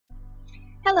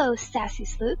Hello, Sassy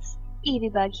Sleuths!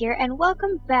 EvyBugg here, and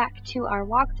welcome back to our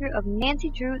walkthrough of Nancy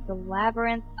Drew, The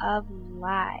Labyrinth of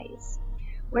Lies.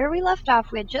 Where we left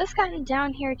off, we had just gotten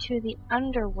down here to the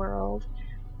underworld.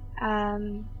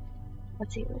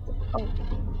 Let's see.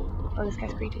 Oh, this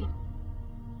guy's creepy.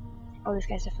 Oh, this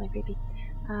guy's definitely creepy.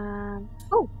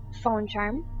 Oh, phone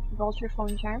charm. Vulture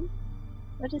phone charm.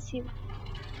 What does he... Do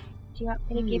you want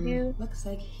me to give you... Looks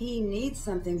like he needs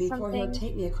something before he'll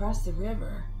take me across the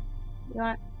river.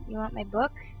 You want my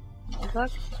book? My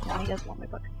book? No, he doesn't want my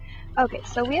book. Okay,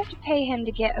 so we have to pay him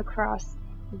to get across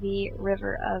the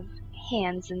river of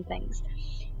hands and things.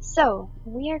 So,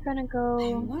 we are gonna go...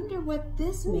 I wonder what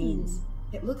this means.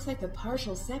 It looks like the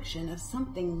partial section of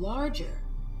something larger.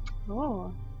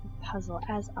 Oh, puzzle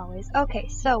as always. Okay,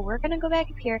 so we're gonna go back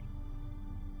up here.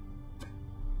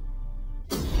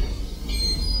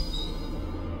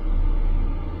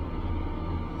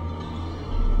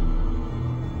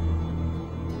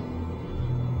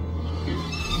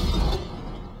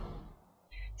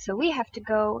 So we have to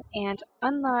go and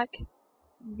unlock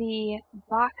the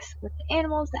box with the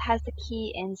animals that has the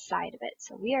key inside of it.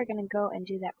 So we are going to go and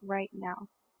do that right now.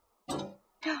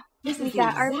 We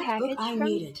got our package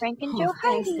from Frank and Joe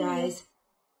Heidi. Thanks, guys.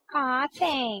 Aw,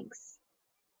 thanks.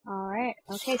 Alright,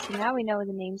 okay, so now we know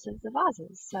the names of the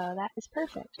vases, so that is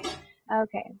perfect.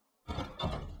 Okay,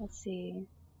 let's see.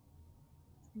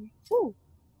 Ooh,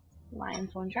 lion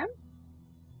phone drum.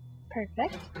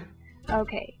 Perfect.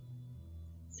 Okay.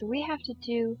 So we have to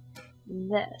do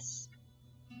this.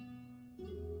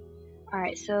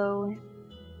 Alright, so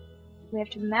we have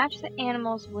to match the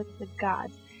animals with the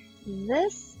gods.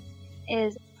 This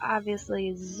is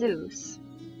obviously Zeus.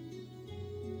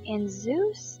 And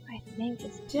Zeus, I think,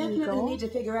 is Definitely eagle. need to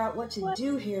figure out what to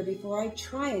do here before I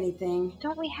try anything.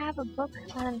 Don't we have a book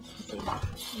on...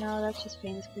 Let's see. No, that's just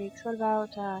famous Greeks. What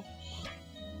about,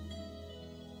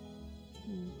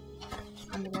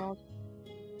 Underworld?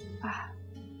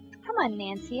 Come on,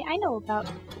 Nancy. I know about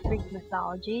Greek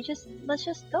mythology. Let's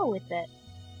just go with it.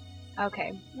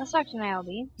 Okay, let's talk to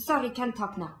Niobe. Sorry, can't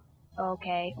talk now.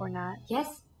 Okay, or not.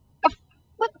 Yes?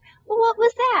 What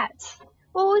was that?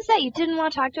 What was that? You didn't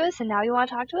want to talk to us, and now you want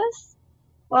to talk to us?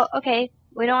 Well, okay,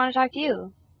 we don't want to talk to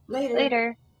you.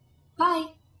 Later.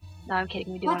 Bye. No, I'm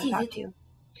kidding. We do want to talk to you.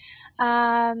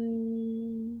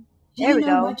 Do you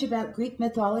know much about Greek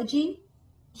mythology?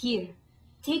 Here,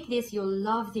 take this. You'll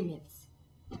love the myths.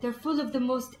 They're full of the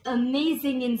most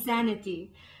amazing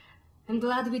insanity. I'm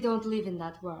glad we don't live in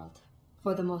that world,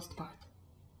 for the most part.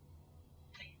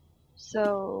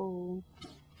 So,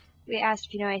 we asked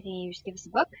if you know anything, you just give us a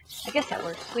book? I guess that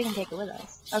works. We can take it with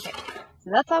us. Okay, so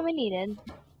that's all we needed.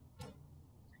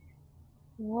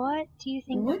 What do you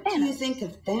think of Thanos? What do you think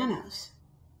of Thanos?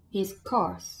 He's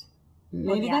coarse.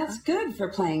 Maybe that's good for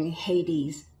playing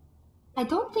Hades. I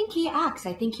don't think he acts.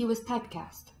 I think he was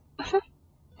typecast.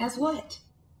 As what?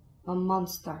 A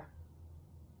monster.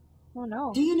 Oh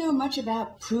no. Do you know much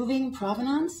about proving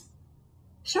provenance?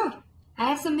 Sure. I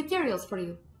have some materials for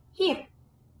you. Here.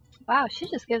 Wow, she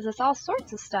just gives us all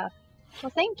sorts of stuff.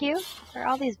 Well, thank you for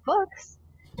all these books.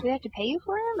 Do we have to pay you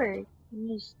for them, or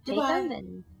you just take them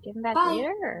and give them back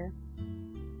later, or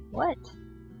what?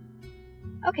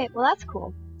 Okay, well that's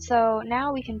cool. So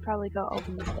now we can probably go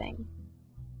open this thing.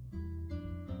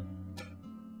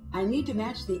 I need to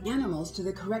match the animals to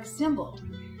the correct symbol.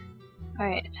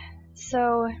 Alright,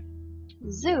 so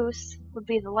Zeus would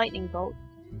be the lightning bolt,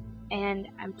 and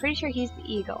I'm pretty sure he's the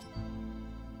eagle.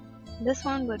 This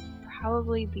one would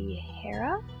probably be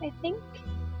Hera, I think?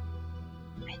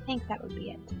 I think that would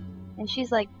be it. And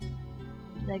she's like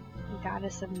the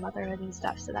goddess of motherhood and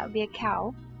stuff, so that would be a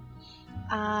cow.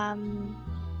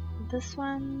 This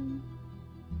one,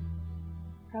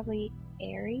 probably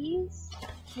Aries,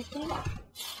 I think.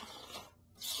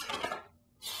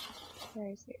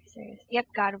 Serious. Yep,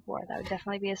 God of War. That would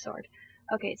definitely be a sword.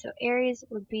 Okay, so Aries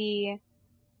would be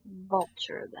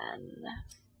Vulture then.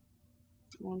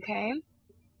 Okay.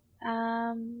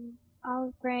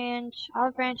 Olive Branch,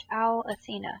 Owl,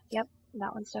 Athena. Yep,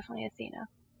 that one's definitely Athena.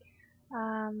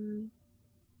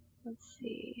 Let's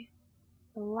see.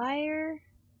 The Lyre.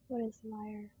 What is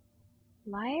Lyre?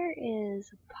 Lyre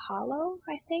is Apollo,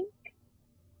 I think.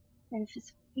 And if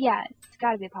it's, yeah, it's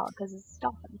gotta be Apollo because it's a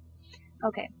dolphin.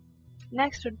 Okay.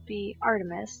 Next would be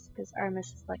Artemis, because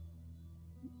Artemis is like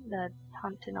the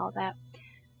hunt and all that.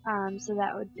 So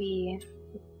that would be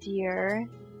the deer.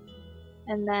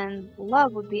 And then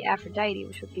love would be Aphrodite,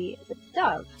 which would be the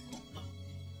dove.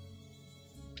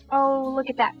 Oh, look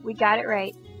at that. We got it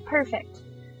right. Perfect.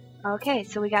 Okay,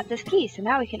 so we got this key, so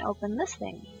now we can open this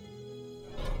thing.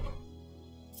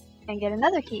 And get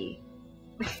another key.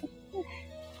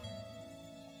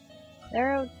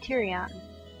 Labyrinth.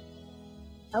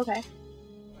 Okay.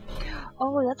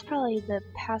 Oh, that's probably the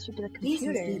password to the These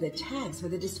computer. must be the tags for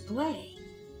the display.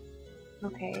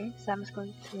 Okay, so that must go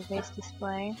to the base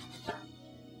display.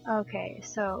 Okay,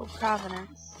 so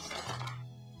Provenance.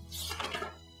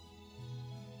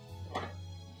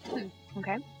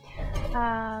 Okay.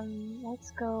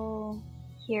 Let's go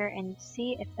here and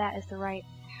see if that is the right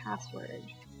password.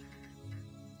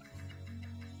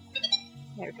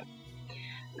 There we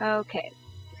go. Okay.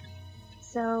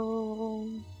 So,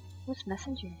 what's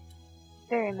Messenger?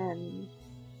 Ferryman.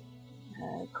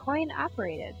 Coin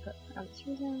operated, but for obvious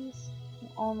reasons,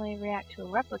 will only react to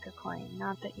a replica coin.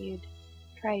 Not that you'd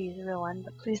try to use a real one,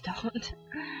 but please don't.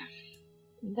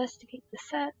 Investigate the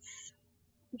sets.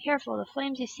 Be careful, the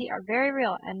flames you see are very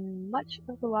real, and much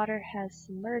of the water has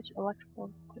submerged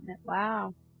electrical equipment.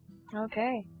 Wow.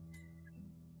 Okay.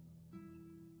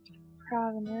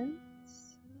 Provenance.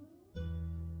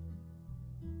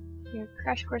 Your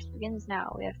crash course begins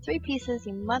now. We have 3 pieces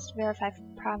you must verify for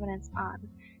provenance on.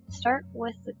 Start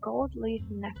with the gold leaf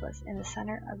necklace in the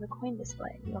center of the coin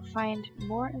display. You'll find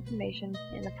more information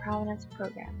in the provenance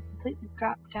program. Complete the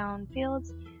drop-down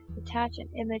fields, attach an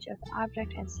image of the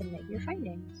object, and submit your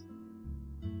findings.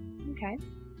 Okay.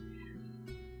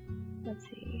 Let's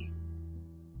see.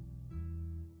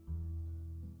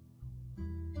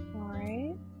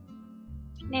 Alright.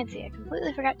 Nancy, I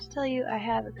completely forgot to tell you I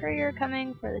have a courier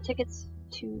coming for the tickets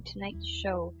to tonight's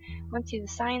show. Once you've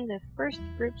assigned the first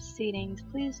group's seatings,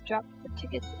 please drop the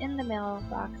tickets in the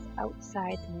mailbox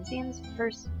outside the museum's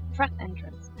front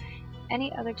entrance.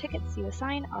 Any other tickets you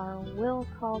assign are will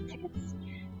call tickets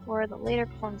for the later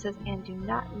performances and do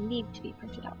not need to be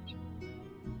printed out.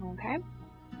 Okay.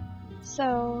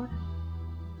 So,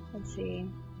 let's see.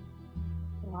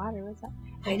 Water, what's that?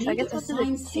 I So I need guess to we'll do the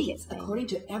assign ticket seats thing. according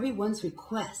to everyone's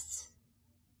requests.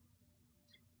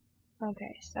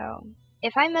 Okay, so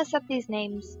if I mess up these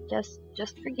names,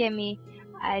 just forgive me.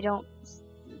 I don't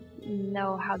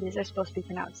know how these are supposed to be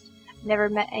pronounced. Never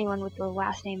met anyone with the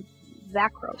last name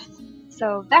Vakros.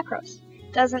 So Vakros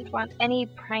doesn't want any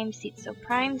prime seats. So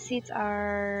prime seats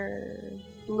are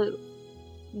blue.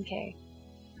 Okay.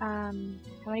 How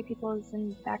many people is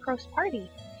in Vakros' party?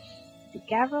 The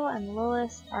Gavril and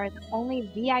Lilith are the only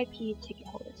VIP ticket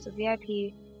holders. So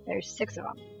VIP, there's 6 of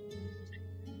them.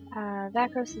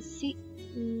 Vakros' seat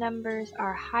numbers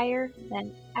are higher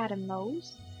than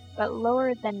Adamos, but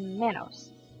lower than Manos.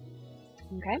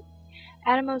 Okay?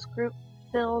 Adamos' group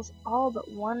fills all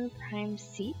but 1 prime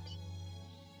seat.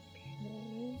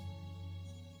 Okay.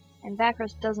 And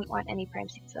Vakros doesn't want any prime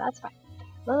seats, so that's fine.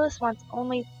 Lilith wants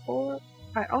only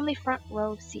front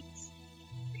row seats.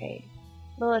 Okay.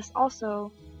 Lilith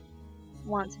also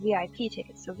wants VIP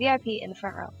tickets, so VIP in the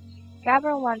front row.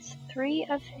 Gabriel wants 3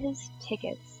 of his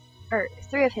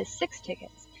 6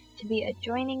 tickets to be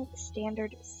adjoining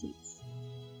standard seats.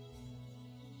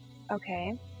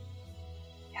 Okay.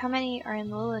 How many are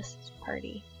in Lilith's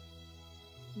party?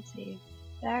 Let's see.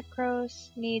 Vakros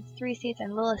needs 3 seats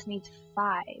and Lilith needs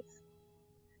 5.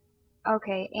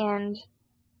 Okay, and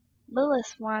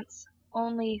Lilith wants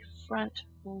only front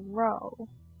row,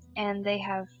 and they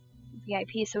have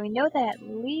VIP, so we know that at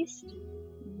least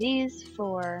these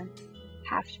 4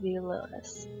 have to be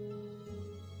Lilith.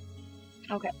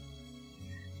 Okay.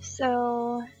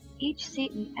 So each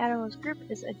seat in Adam's group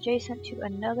is adjacent to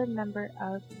another member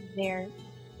of their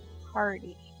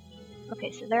party.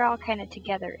 Okay, so they're all kind of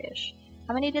together-ish.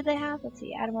 How many did they have? Let's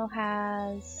see. Adamo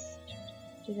has...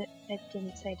 It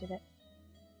didn't say, did it?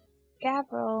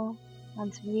 Gabriel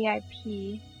wants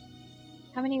VIP.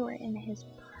 How many were in his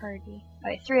party?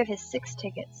 Okay, 3 of his 6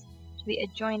 tickets to be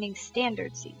adjoining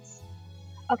standard seats.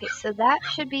 Okay, so that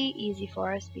should be easy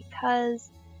for us because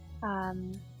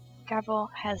Gabriel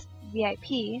has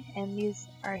VIP, and these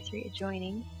are 3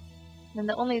 adjoining. And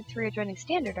the only 3 adjoining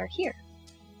standard are here.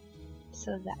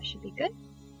 So that should be good.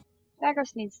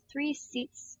 Vakros needs 3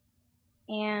 seats,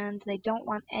 and they don't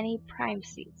want any prime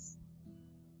seats.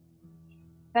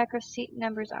 Vakros seat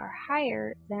numbers are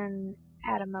higher than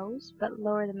Adamos, but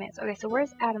lower than Manos. Okay, so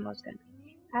where's Adamos going to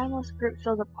be? Adamos' group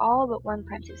fills up all but 1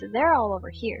 prime seat, so they're all over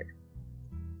here.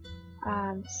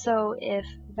 So if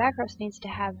Vakros needs to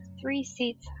have 3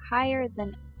 seats higher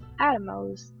than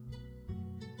Adamos,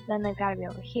 then they've got to be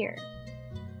over here.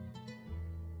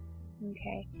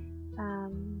 Okay.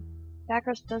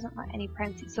 Vakros doesn't want any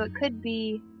prime seats, so it could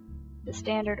be the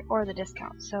standard or the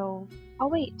discount. So, oh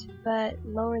wait, but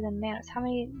lower than Manos. How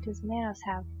many does Manos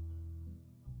have?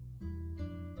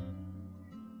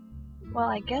 Well,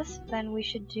 I guess then we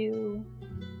should do,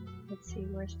 let's see,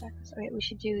 where's Vakros? Okay, we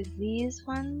should do these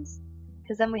ones,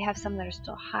 because then we have some that are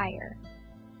still higher.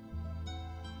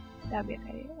 That'd be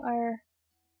okay. Or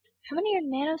how many are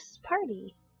Nanos'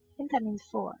 party? I think that means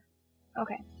 4.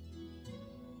 Okay.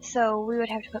 So we would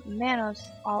have to put Manos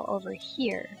all over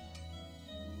here.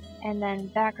 And then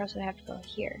Backros would have to go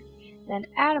here. Then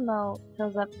Adamo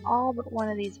fills up all but one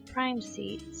of these prime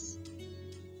seats.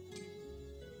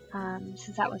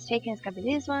 Since that one's taken, it's gotta be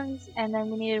these ones. And then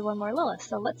we needed one more Lilith.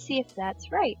 So let's see if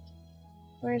that's right.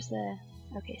 Where's the...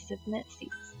 Okay, submit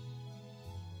seats.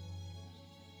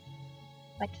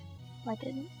 What? Why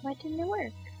didn't it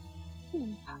work?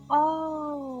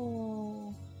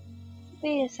 Oh...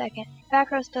 Wait a second.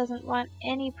 Backros doesn't want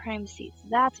any prime seats.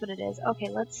 That's what it is. Okay,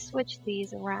 let's switch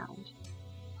these around.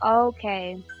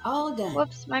 Okay. All done.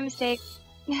 Whoops, my mistake.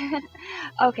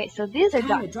 Okay, so these are Time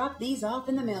done. to drop these off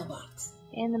in the mailbox.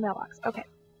 In the mailbox. Okay.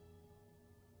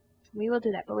 We will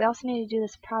do that, but we also need to do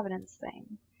this Providence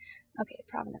thing. Okay,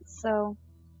 Providence. So,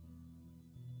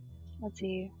 let's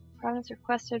see. Providence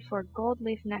requested for a gold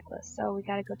leaf necklace, so we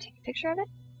gotta go take a picture of it.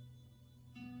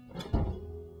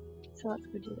 So let's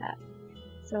go do that.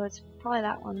 So it's probably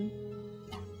that one.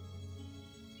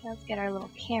 Okay, let's get our little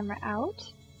camera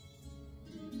out.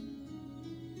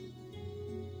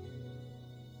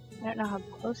 I don't know how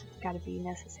close it's gotta be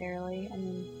necessarily. I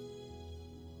mean,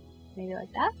 maybe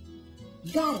like that?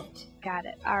 Got it. Got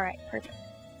it. Alright, perfect.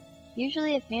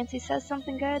 Usually if Nancy says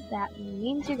something good, that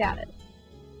means you got it.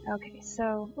 Okay,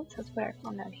 so oops, let's put our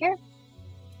phone down here.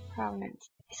 Provenance.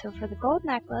 So for the gold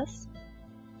necklace,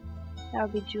 that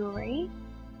would be jewelry.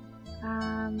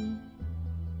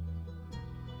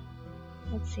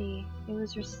 Let's see. It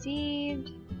was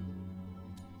received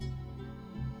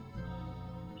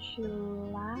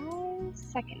July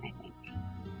 2nd, I think.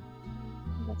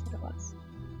 That's what it was.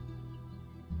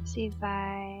 Received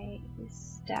by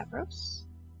Stavros.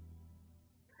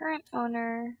 Current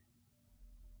owner.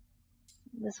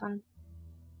 This one.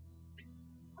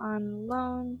 On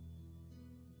loan.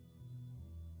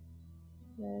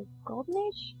 The Golden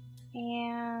Age.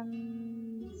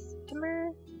 And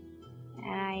September. And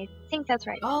I think that's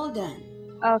right. All done.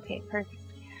 Okay, perfect.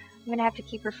 I'm gonna have to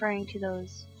keep referring to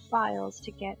those files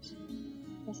to get.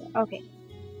 Okay.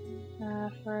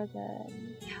 For the.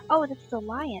 Oh, that's the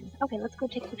lion. Okay, let's go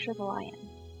take a picture of the lion.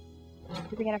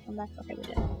 Did we get our phone back? Okay, we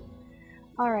did.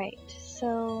 Alright,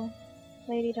 so.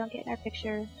 Lady, don't get in our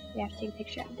picture. We have to take a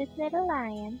picture of this little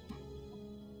lion.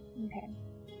 Okay.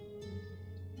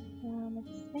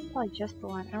 I think probably just the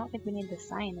one. I don't think we need the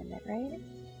sign in it, right?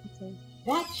 Let's see.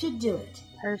 That should do it.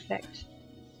 Perfect.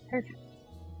 Perfect.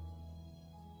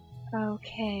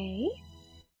 Okay.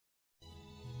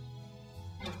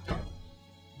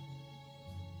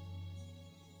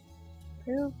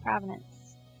 Prove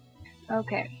provenance.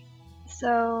 Okay.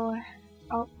 So,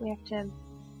 oh, we have to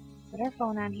put our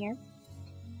phone on here.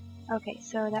 Okay,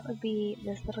 so that would be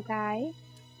this little guy.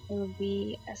 It would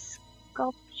be a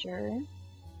sculpture.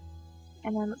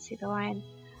 And then let's see the line.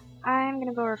 I'm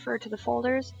gonna go refer to the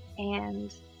folders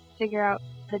and figure out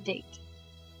the date.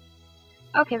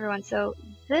 Okay, everyone, so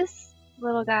this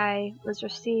little guy was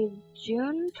received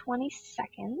June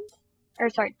 22nd, or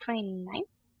sorry, 29th?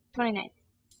 29th.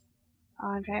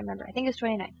 I'm trying to remember. I think it was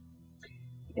 29th.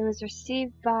 It was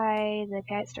received by the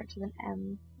guy that starts with an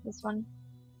M. This one.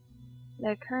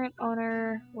 The current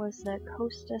owner was the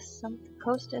Costas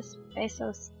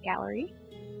Vasos Gallery,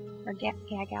 or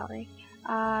Gallery.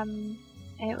 And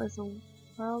it was a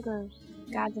World of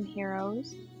Gods and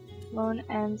Heroes. Loan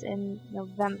ends in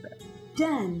November.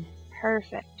 Done.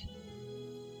 Perfect.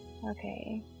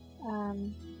 Okay.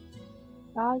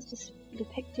 Vase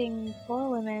depicting 4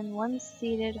 women, one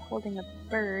seated holding a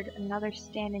bird, another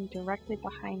standing directly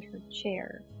behind her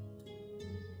chair.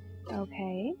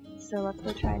 Okay, so let's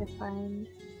go try to find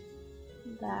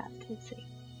that. Let's see.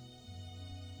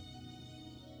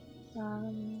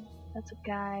 That's a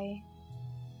guy.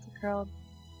 It's a girl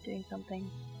doing something.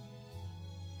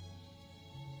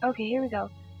 Okay, here we go.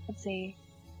 Let's see.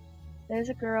 There's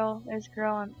a girl, and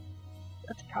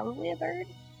that's probably a bird.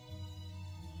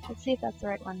 Let's see if that's the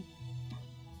right one.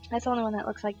 That's the only one that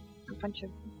looks like a bunch of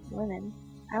women.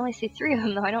 I only see 3 of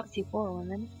them, though. I don't see 4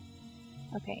 women.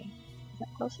 Okay. Is that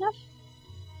close enough?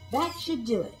 That should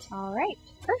do it. Alright.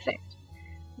 Perfect.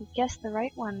 We guessed the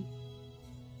right one.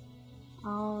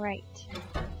 Alright.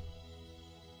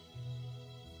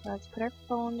 Let's put our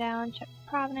phone down, check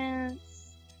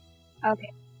provenance.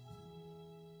 Okay.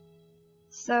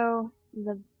 So,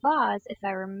 the vase, if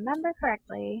I remember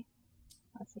correctly,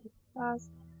 let's see, vase,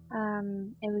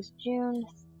 it was June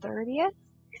 30th,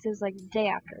 because it was like the day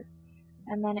after.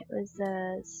 And then it was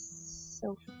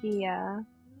Sophia.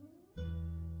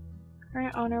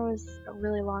 Current owner was a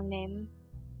really long name.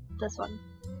 This one.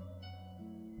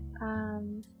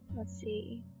 Let's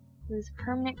see. Lose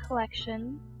permanent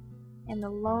collection, and the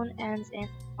loan ends in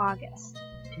August.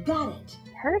 Got it.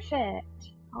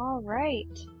 Perfect. All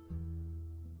right.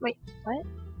 Wait, what?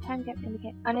 Time gap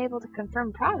indicate unable to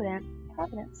confirm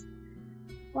provenance.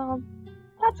 Well,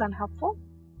 that's unhelpful.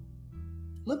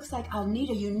 Looks like I'll need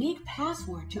a unique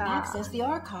password to access the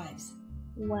archives.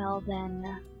 Well then,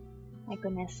 my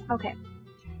goodness. Okay,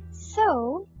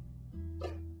 so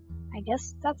I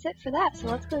guess that's it for that. So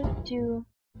let's go do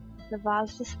the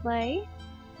vase display.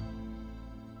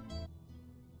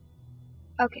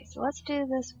 Okay, so let's do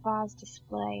this vase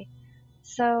display.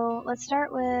 So let's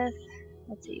start with,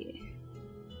 let's see,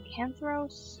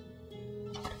 Cantharos.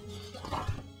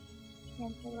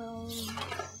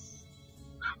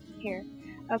 Here.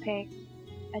 Okay.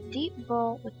 A deep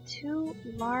bowl with two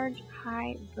large,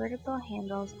 high, vertical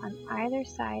handles on either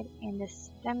side and a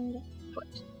stemmed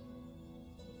foot.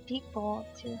 Deep bowl,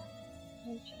 two.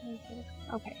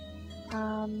 Okay.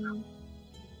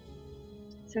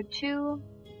 So two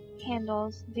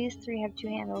handles. These three have two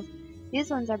handles. These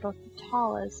ones are both the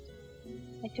tallest.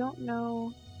 I don't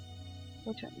know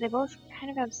which one. They both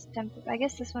kind of have stem. I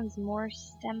guess this one's more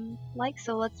stem-like,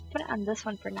 so let's put it on this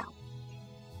one for now.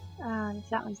 If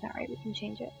that one's not right, we can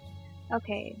change it.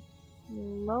 Okay.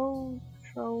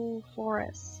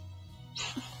 Lotrophoros.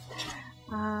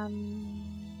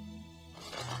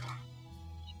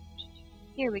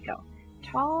 Here we go.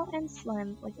 Tall and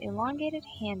slim with elongated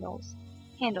handles,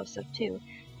 so two.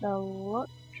 The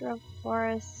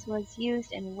Lotrophoros was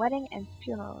used in wedding and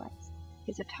funeral rites.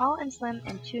 It's a tall and slim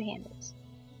and two handles.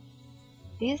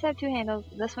 These have two handles.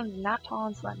 This one's not tall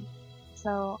and slim.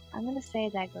 So I'm going to say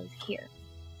that goes here.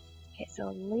 Okay,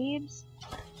 so leaves.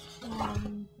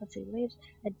 Let's see, leaves.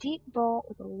 A deep bowl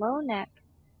with a low neck.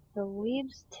 The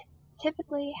leaves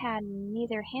typically had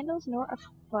neither handles nor a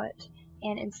foot,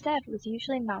 and instead was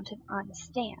usually mounted on a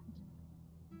stand.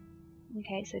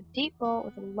 Okay, so deep bowl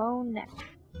with a low neck.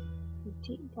 The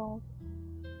deep bowl.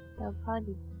 That'll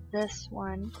probably be this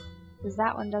one, because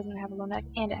that one doesn't have a low neck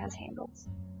and it has handles.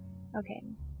 Okay.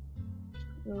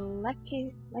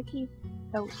 Lucky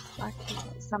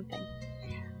something.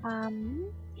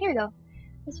 Here we go.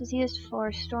 This was used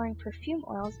for storing perfume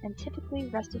oils and typically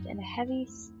rested in a heavy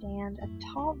stand, a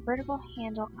tall vertical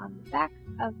handle on the back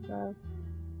of the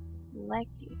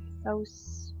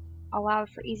lethos allowed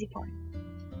for easy pouring.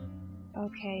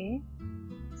 Okay,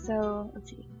 so let's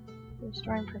see. For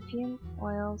storing perfume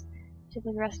oils,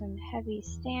 typically rested in a heavy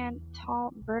stand,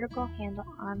 tall vertical handle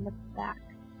on the back.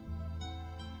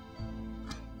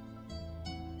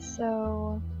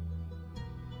 So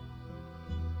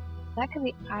that could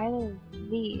be either of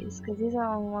these, because these are the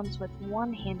only ones with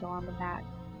one handle on the back.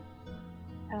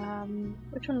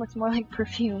 Which one looks more like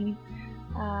perfume?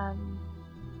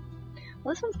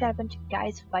 Well, this one's got a bunch of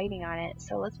guys fighting on it,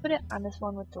 so let's put it on this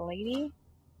one with the lady,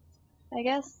 I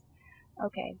guess.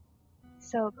 Okay,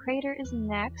 so Crater is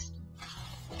next.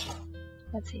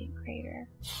 Let's see, Crater.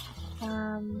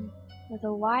 With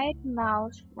a wide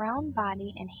mouth, round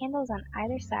body, and handles on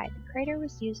either side, the Crater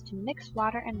was used to mix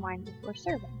water and wine before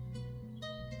serving.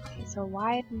 Okay, so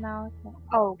wide mouth.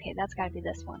 Oh, okay, that's gotta be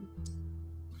this one.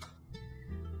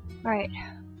 Alright.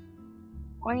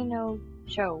 Oino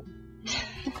Cho.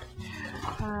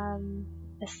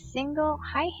 A single,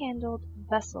 high-handled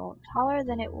vessel, taller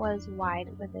than it was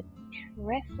wide, with a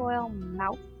trefoil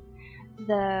mouth.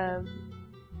 The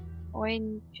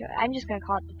I'm just gonna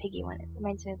call it the piggy one. It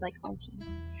reminds me of like Onky.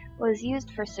 Was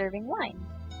used for serving wine.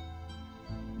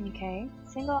 Okay,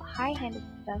 single high-handed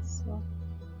vessel.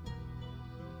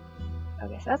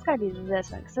 Okay, so that's gotta be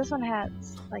this one, because this one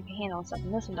has like a handle and stuff,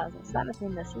 and this one doesn't. So that must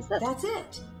mean this is this. That's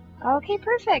it. Okay,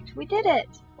 perfect. We did it.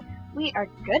 We are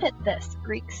good at this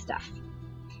Greek stuff.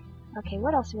 Okay,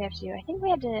 what else do we have to do? I think we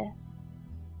had to.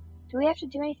 Do we have to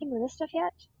do anything with this stuff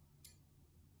yet?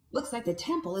 Looks like the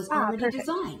temple is already perfect.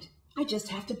 designed. I just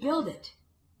have to build it.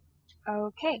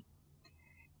 Okay.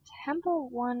 Temple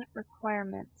 1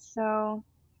 requirements. So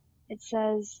it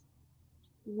says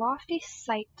lofty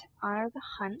site to honor the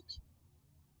hunt,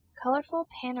 colorful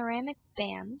panoramic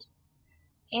band,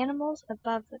 animals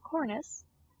above the cornice,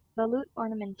 volute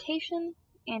ornamentation,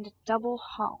 and a double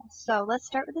hall. So let's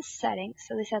start with the setting.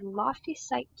 So they said lofty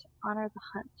site to honor the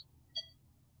hunt.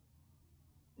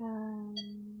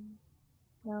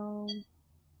 No.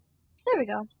 There we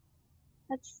go.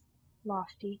 That's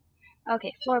lofty.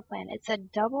 Okay, floor plan. It's a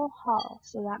double hall,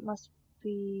 so that must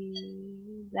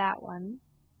be that one.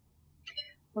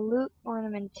 Volute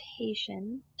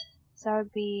ornamentation. So that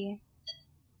would be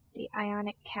the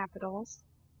Ionic capitals.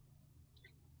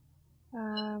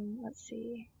 Let's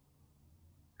see.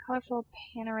 Colorful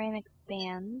panoramic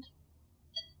band.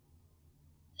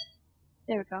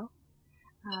 There we go.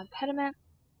 Pediment.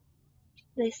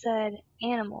 They said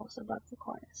animals above the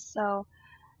cornice. So,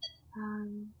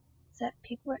 is that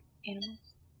people or animals?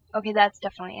 Okay, that's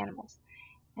definitely animals.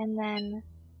 And then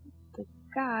the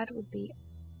god would be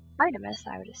Artemis,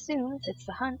 I would assume, if it's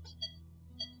the hunt.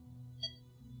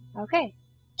 Okay.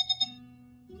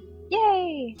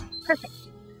 Yay! Perfect.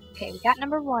 Okay, we got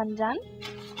number 1 done.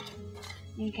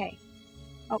 Okay.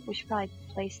 Oh, we should probably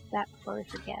place that before we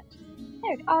forget.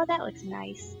 There. Oh, that looks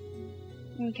nice.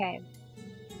 Okay.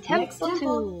 Temple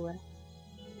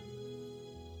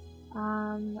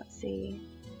 2. Let's see.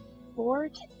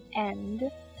 Fort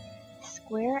End,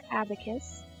 Square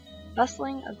Abacus,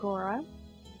 Bustling Agora,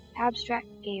 Abstract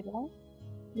Gable,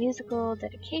 Musical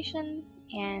Dedication,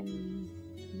 and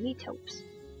Metopes.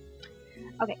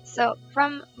 Okay, so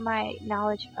from my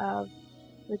knowledge of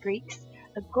the Greeks,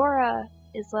 Agora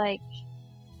is like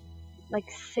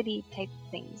city type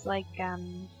things, like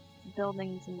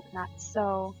buildings and whatnot.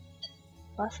 So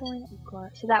Bustling Agora.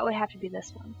 So that would have to be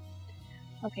this one.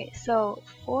 Okay, so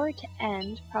for to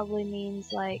end probably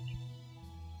means like,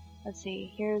 let's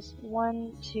see, here's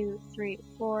 1, 2, 3,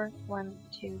 4, 1,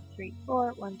 2, 3,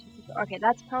 4, 1, 2, 3, 4. Okay,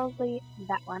 that's probably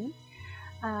that one.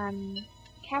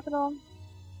 Capital,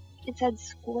 it said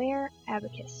Square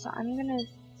Abacus, so I'm gonna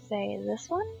say this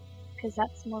one, because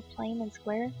that's more plain than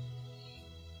square.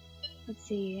 Let's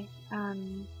see,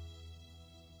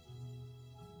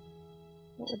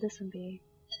 what would this one be?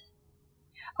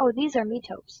 Oh, these are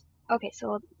metopes. Okay,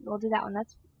 so we'll do that one.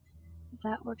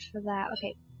 That works for that.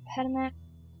 Okay, pediment.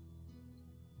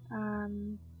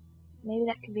 Maybe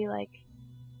that could be like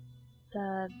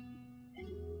the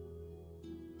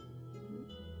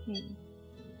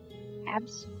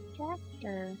abstract,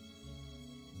 or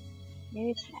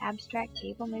maybe it's abstract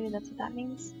gable. Maybe that's what that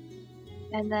means.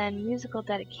 And then musical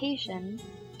dedication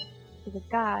to the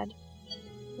god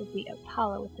would be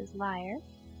Apollo with his lyre.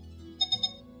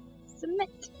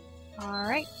 Submit. All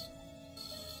right.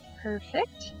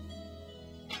 Perfect.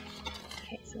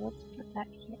 Okay, so let's put that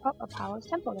here. Oh, Apollo's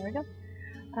temple. There we go.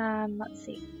 Let's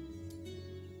see.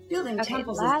 Building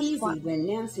temples is easy when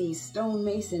Nancy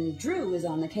Stonemason Drew is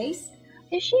on the case.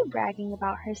 Is she bragging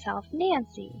about herself?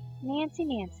 Nancy. Nancy.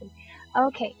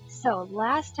 Okay, so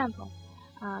last temple.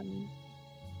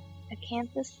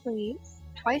 Acanthus sleeves.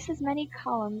 Twice as many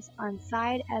columns on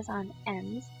side as on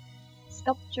ends.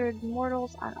 Sculptured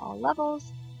mortals on all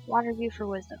levels. Water view for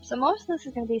wisdom. So most of this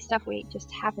is going to be stuff we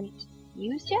just haven't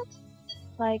used yet.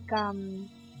 Like,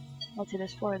 let's see,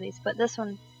 there's 4 of these, but this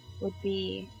one would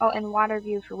be, oh, and water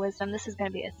view for wisdom. This is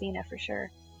going to be Athena for sure.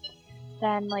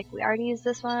 Then, like, we already used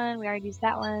this one, we already used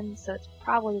that one, so it's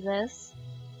probably this.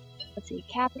 Let's see,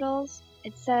 capitals.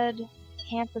 It said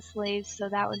Acanthus slaves, so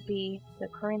that would be the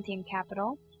Corinthian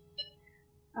capital.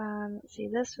 Let's see,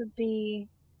 this would be,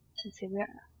 let's see,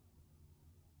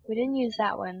 we didn't use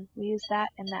that one. We used that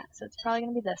and that, so it's probably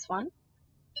going to be this one.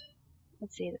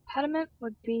 Let's see, the pediment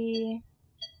would be,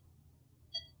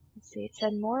 let's see, it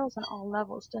said mortals on all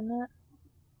levels, didn't it?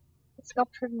 It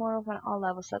sculptured mortals on all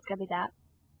levels, so that's going to be that.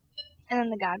 And then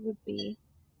the god would be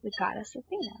the goddess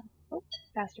Athena. Oh,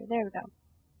 faster, there we go.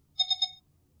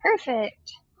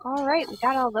 Perfect! Alright, we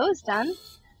got all those done.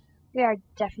 We are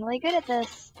definitely good at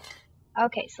this.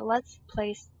 Okay, so let's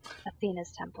place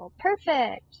Athena's temple.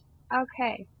 Perfect!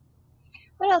 Okay.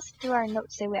 What else do our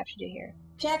notes say we have to do here?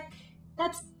 Check.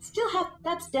 That's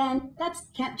done.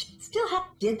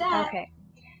 Did that. Okay.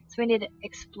 So we need to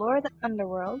explore the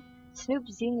underworld. Snoop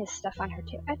Xenia's stuff on her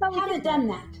too. I thought we haven't done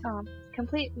that.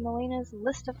 Complete Melina's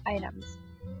list of items.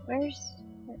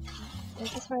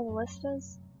 Is this where the list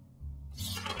is?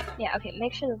 Yeah, okay.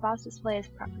 Make sure the vase display is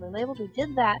properly labeled. We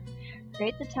did that.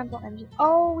 Create the temple engine.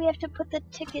 Oh, we have to put the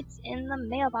tickets in the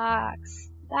mailbox.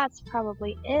 That's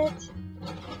probably it.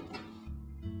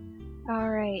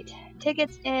 Alright.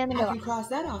 Tickets in the mailbox. I can cross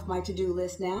that off my to-do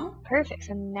list now. Perfect.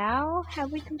 So now,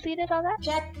 have we completed all that?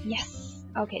 Check. Yes.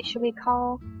 Okay, should we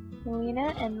call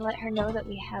Melina and let her know that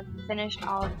we have finished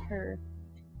all of her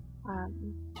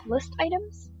list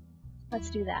items? Let's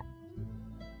do that.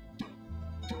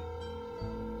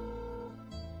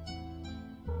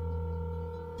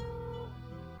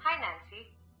 Hi, Nancy.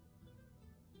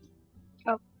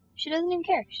 Oh, she doesn't even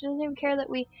care. She doesn't even care that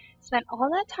we spent all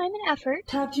that time and effort.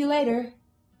 Talk to you later.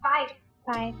 Bye.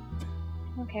 Bye.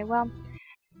 Okay, well,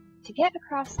 to get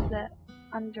across the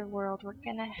underworld, we're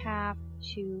gonna have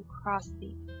to cross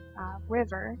the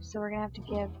river. So we're gonna have to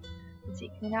give. Let's see.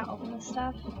 Can we not open this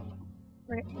stuff?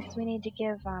 Because we need to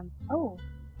give. Oh,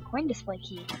 coin display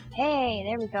key. Hey,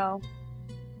 there we go.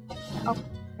 Oh,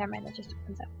 never mind. That just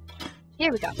opens up.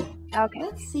 Here we go. Okay.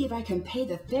 Let's see if I can pay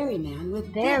the ferryman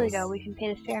with There we this. go. We can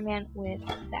pay the ferryman with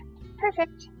that.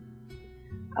 Perfect.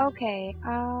 Okay.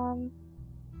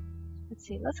 Let's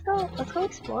see. Let's go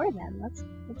explore then.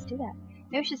 Let's do that.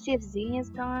 Maybe we should see if Xenia's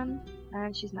gone.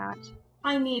 And she's not.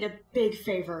 I need a big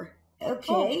favor.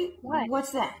 Okay, what?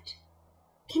 What's that?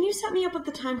 Can you set me up with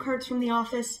the time cards from the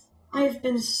office? I have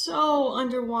been so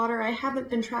underwater, I haven't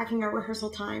been tracking our rehearsal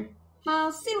time.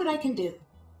 I'll see what I can do.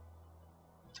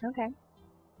 Okay.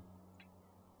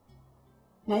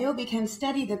 Niobe can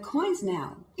study the coins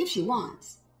now, if she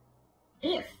wants.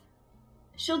 If.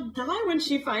 She'll die when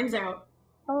she finds out.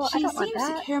 Oh, I She don't want seems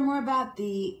that. to care more about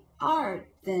the art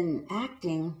than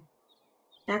acting.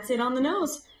 That's it on the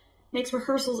nose. Makes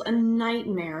rehearsals a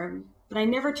nightmare, but I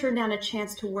never turn down a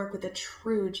chance to work with a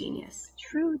true genius.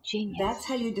 True genius. That's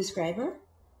how you describe her?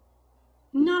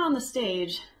 Not on the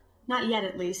stage. Not yet,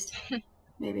 at least.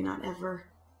 Maybe not ever.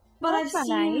 But That's I've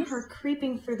not seen nice. her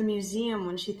creeping through the museum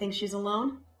when she thinks she's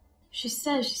alone. She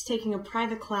says she's taking a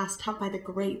private class taught by the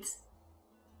greats.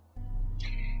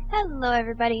 Hello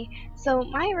everybody. So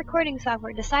my recording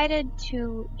software decided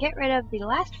to get rid of the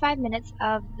last 5 minutes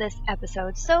of this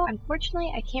episode. So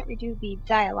unfortunately I can't redo the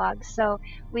dialogue. So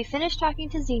we finished talking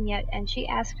to Xenia and she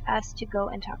asked us to go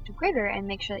and talk to Grigor and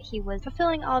make sure that he was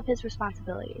fulfilling all of his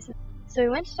responsibilities. So we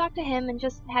went to talk to him and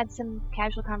just had some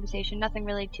casual conversation, nothing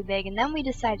really too big, and then we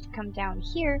decided to come down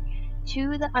here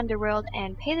to the underworld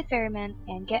and pay the ferryman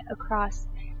and get across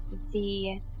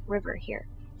the river here.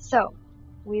 So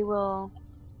we will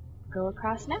go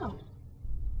across now.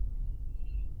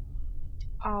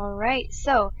 Alright,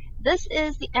 so this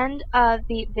is the end of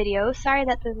the video. Sorry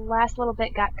that the last little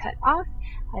bit got cut off.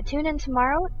 Tune in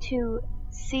tomorrow to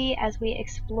see as we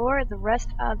explore the rest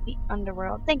of the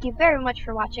underworld. Thank you very much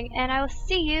for watching, and I will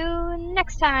see you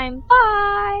next time.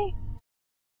 Bye!